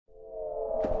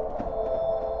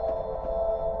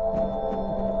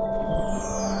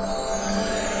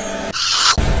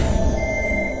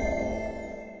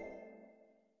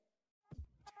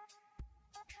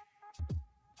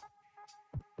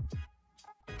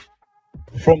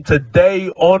From today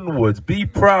onwards, be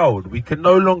proud. We can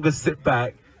no longer sit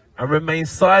back and remain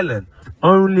silent.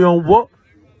 Only on what?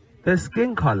 Their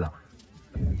skin color.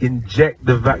 Inject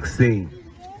the vaccine.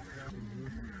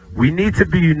 We need to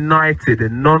be united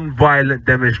in non-violent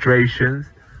demonstrations.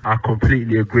 I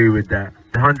completely agree with that.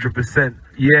 100%.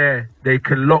 Yeah, they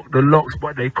can lock the locks,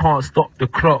 but they can't stop the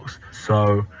clocks.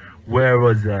 So, where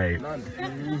was I?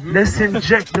 Let's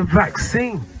inject the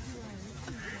vaccine.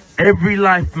 Every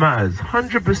life matters.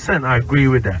 100%, I agree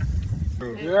with that.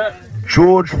 Yeah.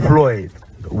 George Floyd,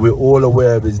 we're all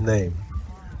aware of his name,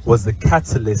 was the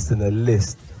catalyst in a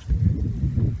list.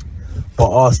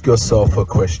 But ask yourself a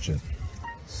question.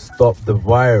 Stop the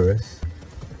virus,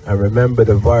 and remember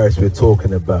the virus we're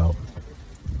talking about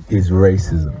is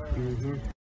racism.